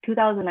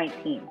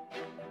2019.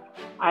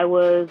 I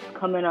was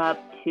coming up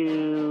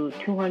to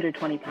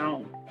 220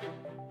 pounds.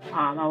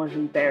 I was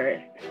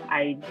embarrassed.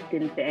 I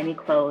didn't fit any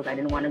clothes. I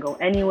didn't want to go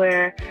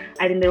anywhere.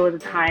 I think there was a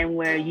time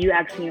where you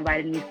actually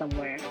invited me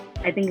somewhere.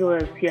 I think it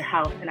was to your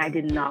house, and I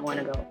did not want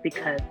to go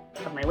because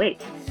of my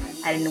weight.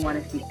 I didn't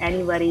want to see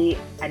anybody.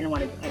 I didn't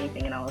want to do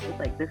anything. And I was just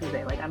like, this is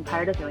it. Like, I'm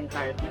tired of feeling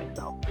sorry for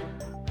myself.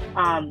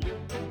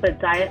 But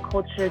diet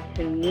culture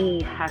to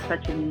me has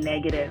such a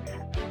negative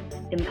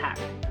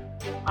impact.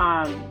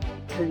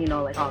 Because,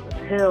 like all the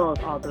pills,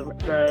 all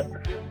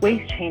the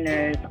waist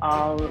trainers,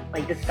 all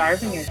like just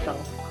starving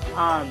yourself.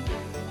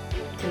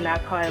 And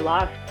that's how I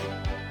lost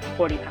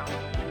 40 pounds,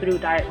 through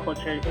diet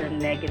culture in a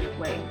negative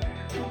way.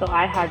 So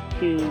I had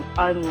to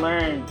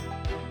unlearn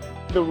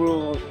the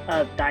rules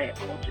of diet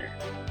culture.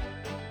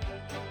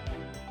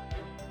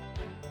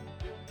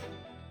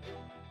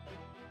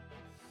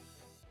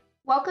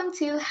 Welcome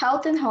to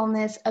Health and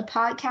Wholeness, a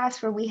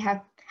podcast where we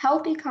have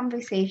healthy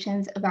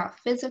conversations about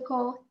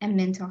physical and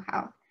mental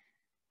health.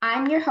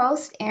 I'm your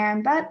host,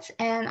 Erin Butts,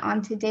 and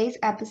on today's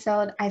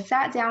episode, I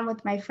sat down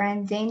with my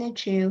friend Dana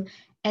Chu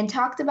and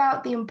talked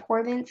about the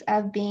importance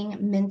of being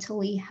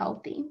mentally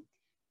healthy.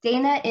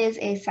 Dana is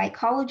a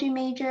psychology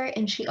major,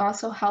 and she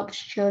also helps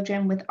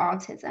children with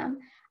autism.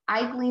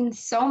 I gleaned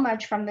so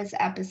much from this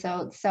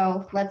episode,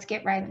 so let's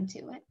get right into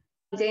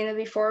it. Dana,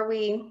 before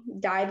we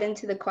dive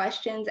into the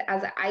questions,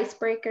 as an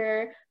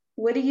icebreaker,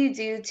 what do you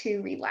do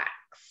to relax?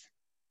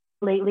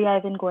 Lately,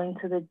 I've been going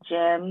to the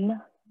gym.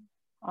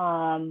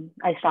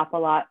 I stop a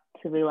lot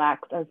to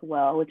relax as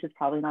well, which is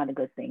probably not a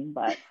good thing,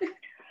 but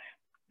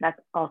that's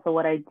also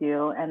what I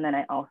do. And then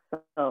I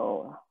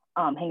also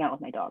hang out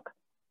with my dog.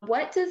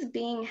 What does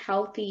being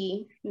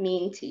healthy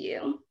mean to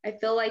you? I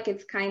feel like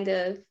it's kind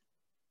of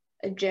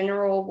a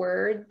general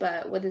word,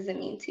 but what does it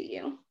mean to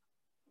you?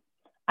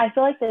 I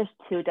feel like there's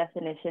two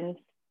definitions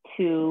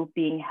to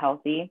being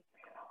healthy.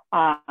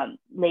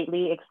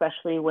 Lately,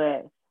 especially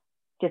with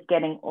just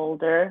getting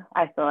older,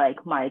 I feel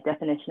like my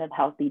definition of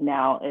healthy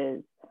now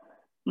is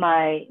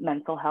my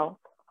mental health.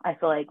 I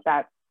feel like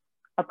that's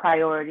a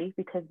priority,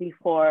 because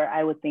before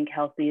I would think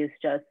healthy is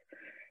just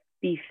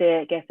be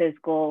fit, get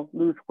physical,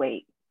 lose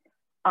weight.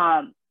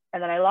 And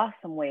then I lost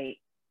some weight,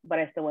 but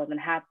I still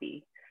wasn't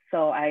happy.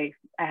 So I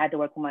had to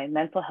work on my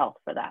mental health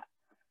for that.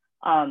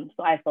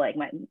 So I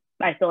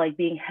feel like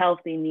being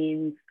healthy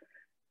means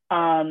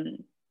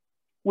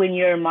when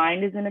your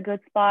mind is in a good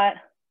spot,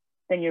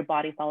 then your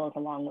body follows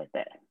along with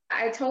it.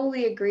 I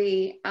totally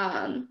agree.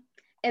 And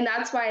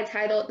that's why I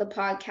titled the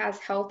podcast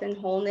Health and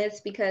Wholeness,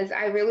 because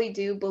I really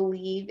do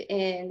believe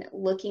in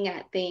looking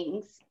at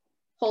things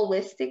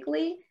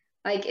holistically.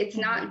 Like, it's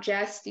not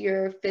just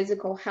your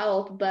physical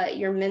health, but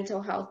your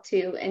mental health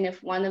too. And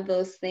if one of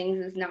those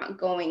things is not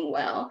going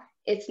well,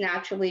 it's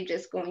naturally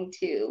just going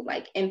to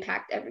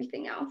impact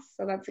everything else.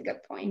 So that's a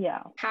good point.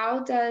 Yeah. How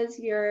does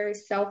your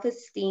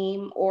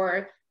self-esteem,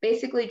 or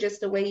basically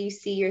just the way you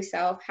see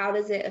yourself, how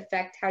does it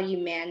affect how you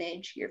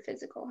manage your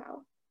physical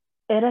health?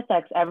 It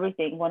affects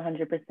everything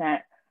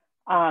 100%.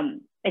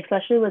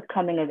 Especially with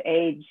coming of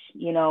age,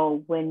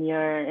 when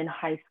you're in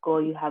high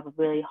school, you have a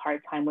really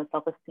hard time with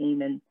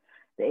self-esteem and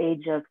the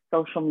age of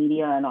social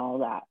media and all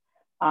that.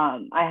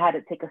 I had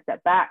to take a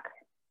step back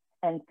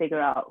and figure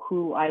out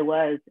who I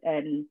was,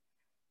 and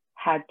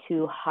had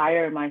to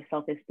hire my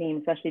self-esteem,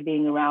 especially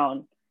being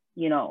around,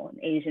 an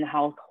Asian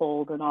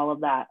household and all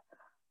of that.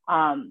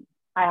 I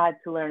had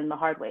to learn the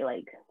hard way,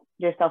 like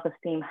your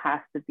self-esteem has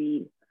to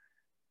be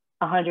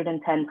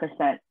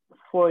 110%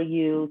 for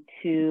you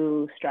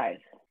to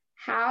strive.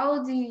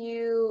 How do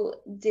you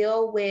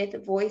deal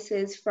with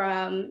voices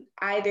from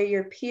either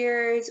your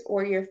peers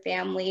or your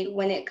family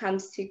when it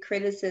comes to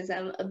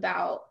criticism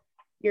about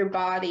your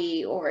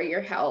body or your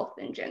health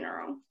in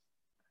general?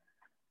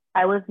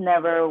 I was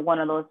never one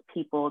of those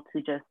people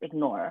to just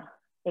ignore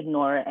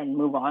it and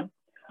move on.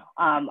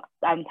 I'm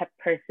the type of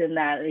person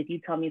that if you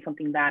tell me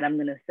something bad, I'm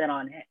going to sit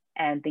on it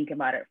and think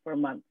about it for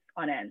months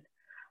on end.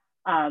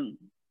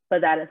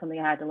 But that is something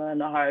I had to learn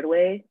the hard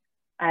way.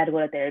 I had to go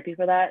to therapy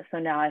for that. So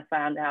now I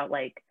found out,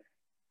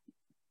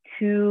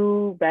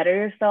 to better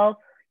yourself,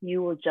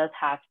 you will just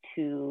have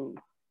to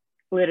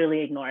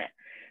literally ignore it,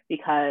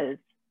 because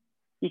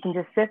you can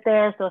just sit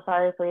there, feel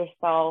sorry for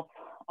yourself,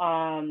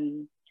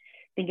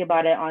 think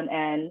about it on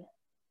end,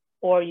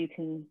 or you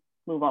can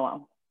move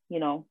along,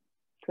 because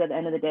at the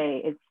end of the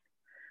day,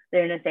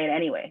 they're going to say it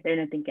anyway. They're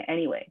going to think it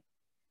anyway.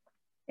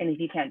 And if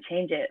you can't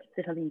change it,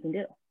 there's something you can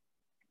do.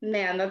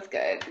 Man, that's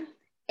good.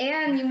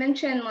 And you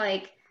mentioned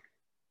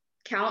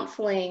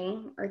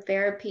counseling or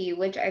therapy,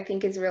 which I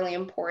think is really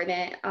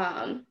important.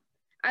 I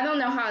don't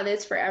know how it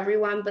is for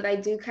everyone, but I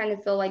do kind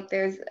of feel like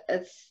there's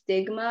a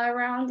stigma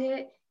around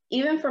it.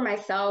 Even for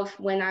myself,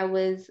 when I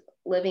was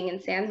living in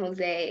San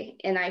Jose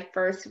and I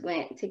first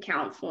went to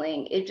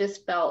counseling, it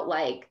just felt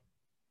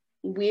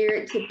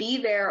weird to be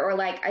there, or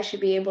I should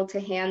be able to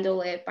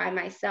handle it by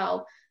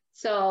myself.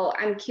 So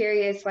I'm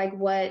curious,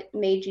 what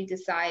made you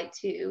decide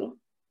to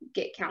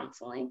get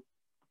counseling?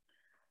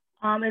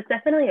 It's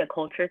definitely a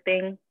culture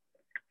thing.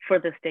 for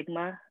the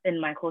stigma in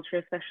my culture,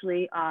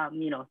 especially,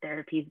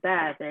 therapy's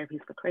bad, therapy's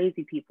for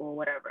crazy people,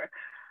 whatever.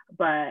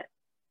 But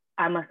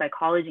I'm a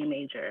psychology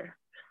major.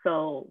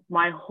 So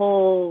my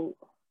whole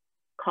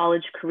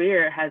college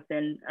career has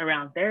been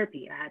around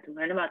therapy. I had to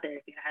learn about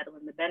therapy. I had to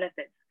learn the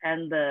benefits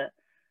and the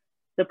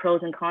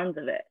pros and cons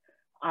of it.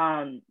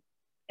 And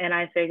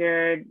I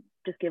figured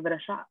just give it a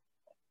shot,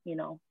 you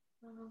know.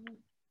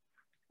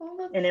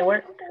 And it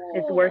works. Cool.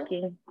 It's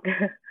working.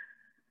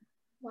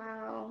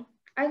 Wow.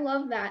 I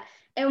love that.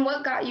 And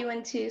what got you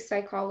into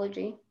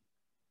psychology?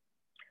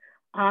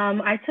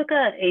 I took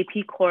a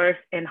AP course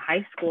in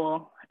high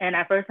school, and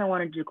at first I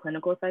wanted to do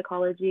clinical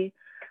psychology,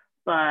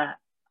 but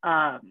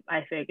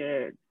I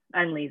figured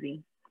I'm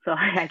lazy, so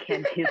I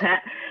can't do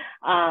that.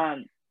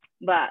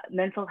 But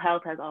mental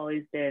health has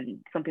always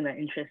been something that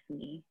interests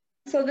me.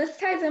 So this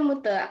ties in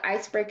with the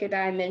icebreaker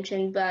that I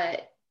mentioned,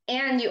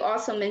 and you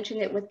also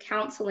mentioned it with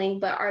counseling,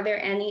 but are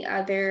there any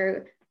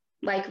other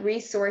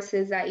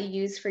resources that you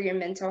use for your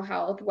mental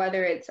health,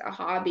 whether it's a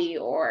hobby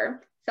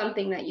or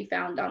something that you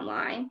found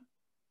online?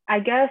 I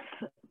guess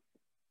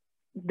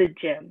the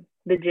gym.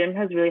 The gym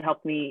has really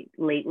helped me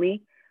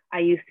lately. I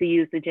used to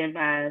use the gym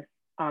as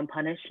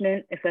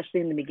punishment, especially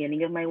in the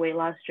beginning of my weight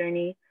loss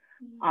journey.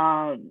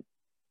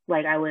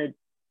 Like I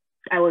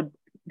would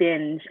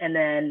binge and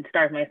then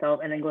starve myself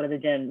and then go to the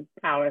gym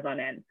hours on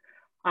end.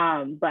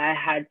 But I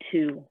had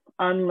to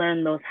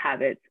unlearn those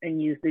habits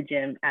and use the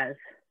gym as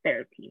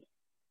therapy.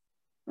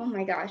 Oh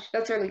my gosh,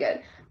 that's really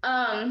good.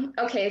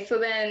 Okay, so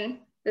then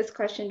this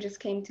question just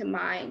came to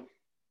mind.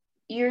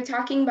 You're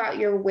talking about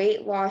your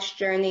weight loss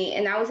journey,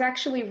 and I was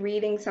actually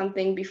reading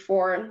something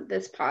before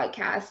this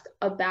podcast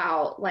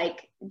about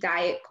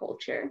diet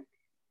culture,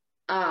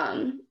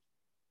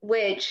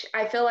 which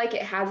I feel like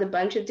it has a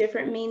bunch of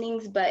different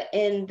meanings, but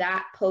in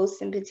that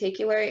post in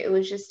particular, it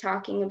was just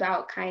talking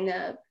about kind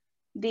of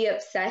the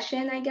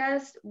obsession, I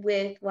guess,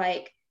 with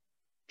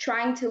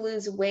trying to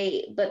lose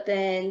weight. But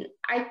then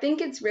I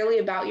think it's really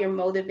about your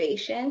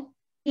motivation.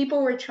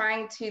 People were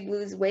trying to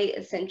lose weight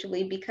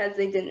essentially because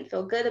they didn't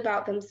feel good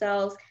about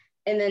themselves.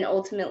 And then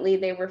ultimately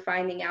they were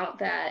finding out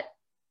that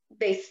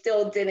they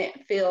still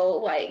didn't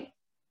feel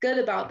good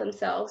about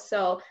themselves.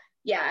 So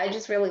yeah, I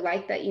just really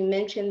like that you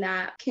mentioned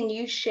that. Can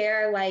you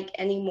share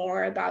any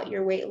more about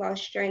your weight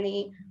loss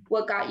journey?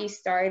 What got you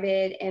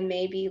started, and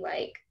maybe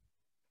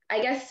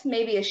I guess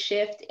maybe a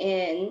shift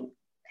in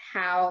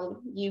how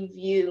you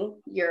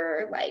view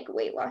your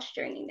weight loss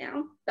journey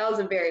now? That was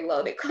a very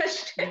loaded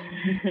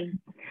question.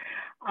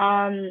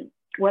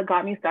 What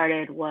got me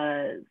started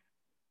was,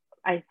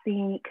 I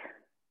think,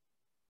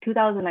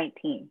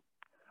 2019.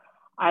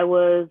 I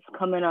was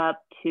coming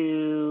up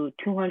to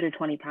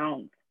 220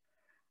 pounds.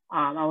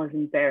 I was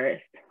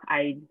embarrassed.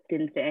 I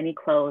didn't fit any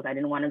clothes. I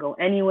didn't want to go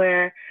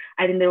anywhere.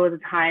 I think there was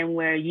a time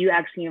where you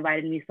actually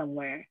invited me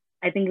somewhere.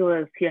 I think it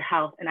was to your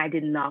house, and I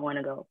did not want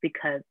to go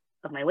because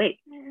of my weight.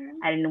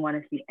 I didn't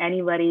want to see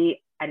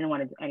anybody. I didn't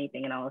want to do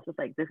anything. And I was just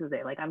like, this is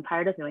it. I'm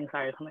tired of feeling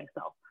sorry for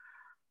myself.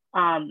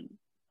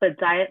 But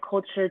diet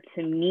culture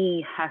to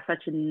me has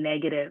such a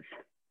negative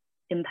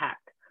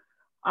impact.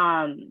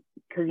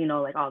 Because,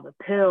 all the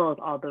pills,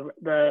 all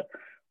the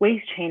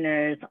waist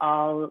trainers,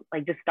 all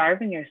just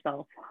starving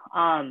yourself.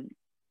 And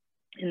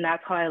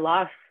that's how I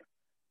lost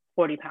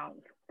 40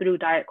 pounds, through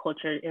diet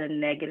culture in a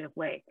negative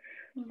way.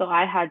 Mm-hmm. So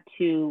I had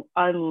to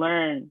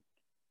unlearn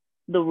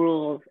the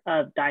rules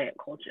of diet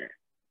culture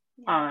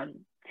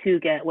to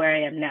get where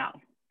I am now,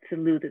 to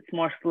lose it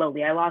more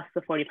slowly. I lost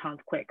the 40 pounds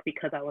quick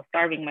because I was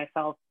starving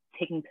myself,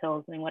 taking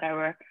pills and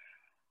whatever.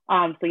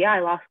 So yeah, I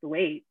lost the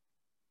weight,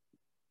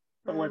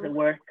 but was it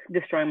worth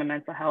destroying my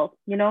mental health,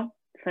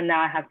 So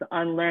now I have to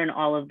unlearn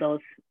all of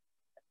those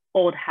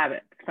old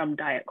habits from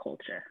diet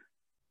culture.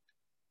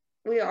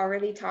 We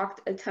already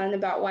talked a ton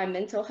about why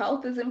mental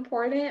health is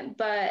important,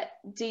 but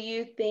do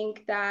you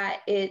think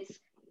that it's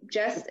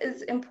just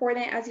as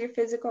important as your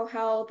physical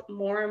health,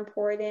 more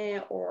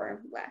important, or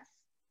less?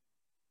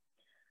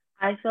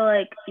 I feel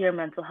like your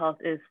mental health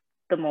is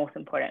the most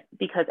important,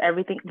 because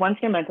everything, once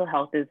your mental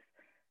health is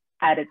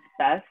at its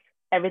best,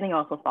 everything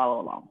else will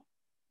follow along.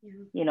 Yeah.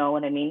 You know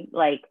what I mean?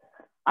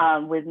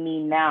 With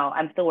me now,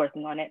 I'm still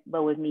working on it,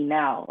 but with me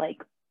now,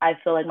 I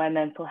feel like my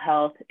mental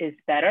health is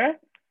better.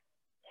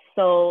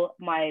 So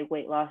my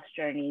weight loss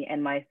journey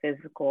and my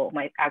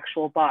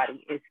actual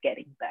body is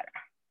getting better.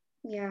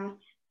 Yeah.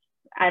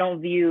 I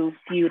don't view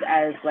food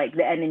as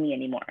the enemy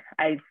anymore.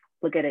 I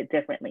look at it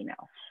differently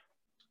now.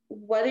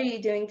 What are you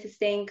doing to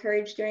stay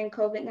encouraged during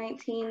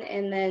COVID-19?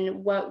 And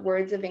then what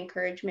words of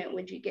encouragement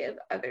would you give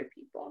other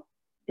people?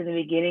 In the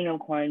beginning of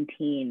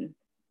quarantine,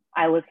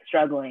 I was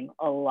struggling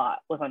a lot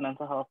with my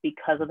mental health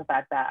because of the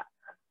fact that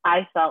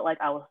I felt like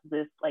I was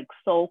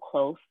so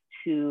close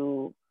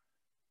to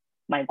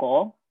my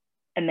goal,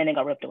 and then it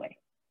got ripped away.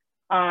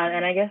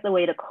 And I guess the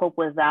way to cope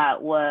with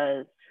that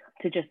was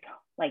to just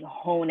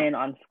hone in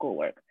on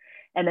schoolwork.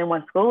 And then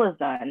when school was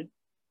done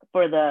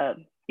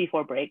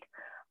before break,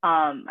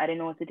 I didn't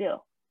know what to do.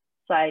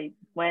 So I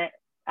went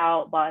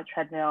out, bought a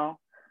treadmill.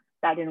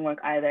 That didn't work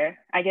either.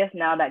 I guess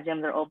now that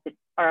gyms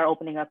are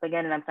opening up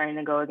again and I'm starting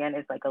to go again,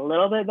 it's like a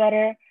little bit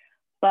better.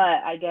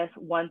 But I guess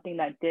one thing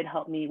that did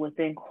help me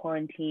within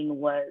quarantine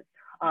was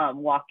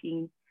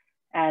walking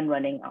and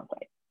running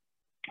outside.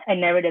 I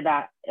never did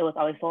that. It was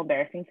always so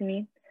embarrassing to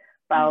me.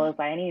 But I was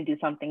like, I need to do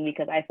something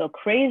because I feel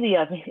crazy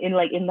in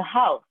the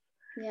house.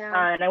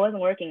 Yeah. And I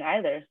wasn't working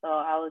either. So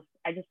I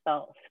just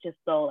felt just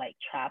so like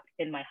trapped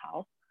in my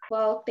house.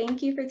 Well,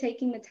 thank you for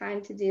taking the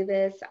time to do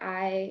this.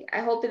 I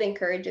hope it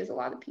encourages a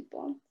lot of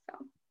people.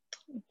 So,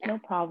 yeah. No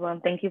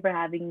problem. Thank you for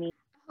having me.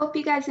 I hope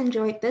you guys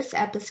enjoyed this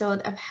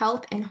episode of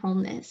Health and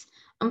Wholeness.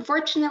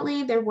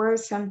 Unfortunately, there were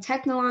some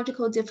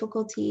technological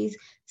difficulties,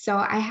 so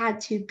I had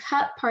to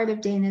cut part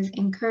of Dana's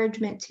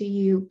encouragement to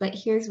you, but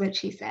here's what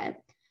she said.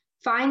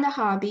 Find a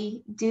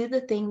hobby, do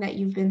the thing that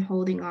you've been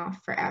holding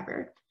off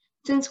forever.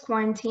 Since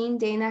quarantine,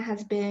 Dana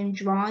has been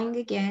drawing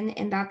again,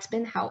 and that's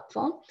been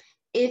helpful.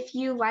 If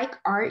you like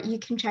art, you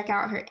can check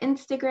out her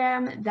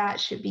Instagram. That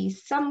should be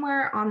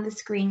somewhere on the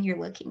screen you're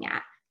looking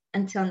at.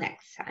 Until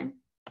next time.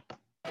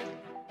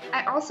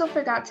 I also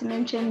forgot to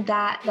mention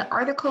that the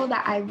article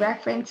that I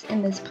referenced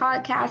in this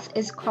podcast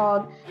is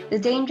called The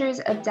Dangers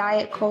of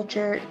Diet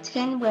Culture,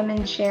 10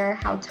 Women Share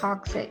How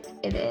Toxic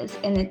It Is,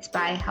 and it's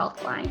by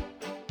Healthline.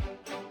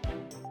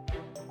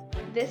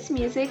 This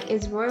music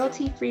is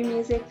royalty-free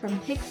music from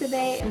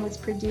Pixabay and was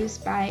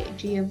produced by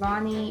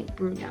Giovanni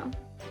Bruno.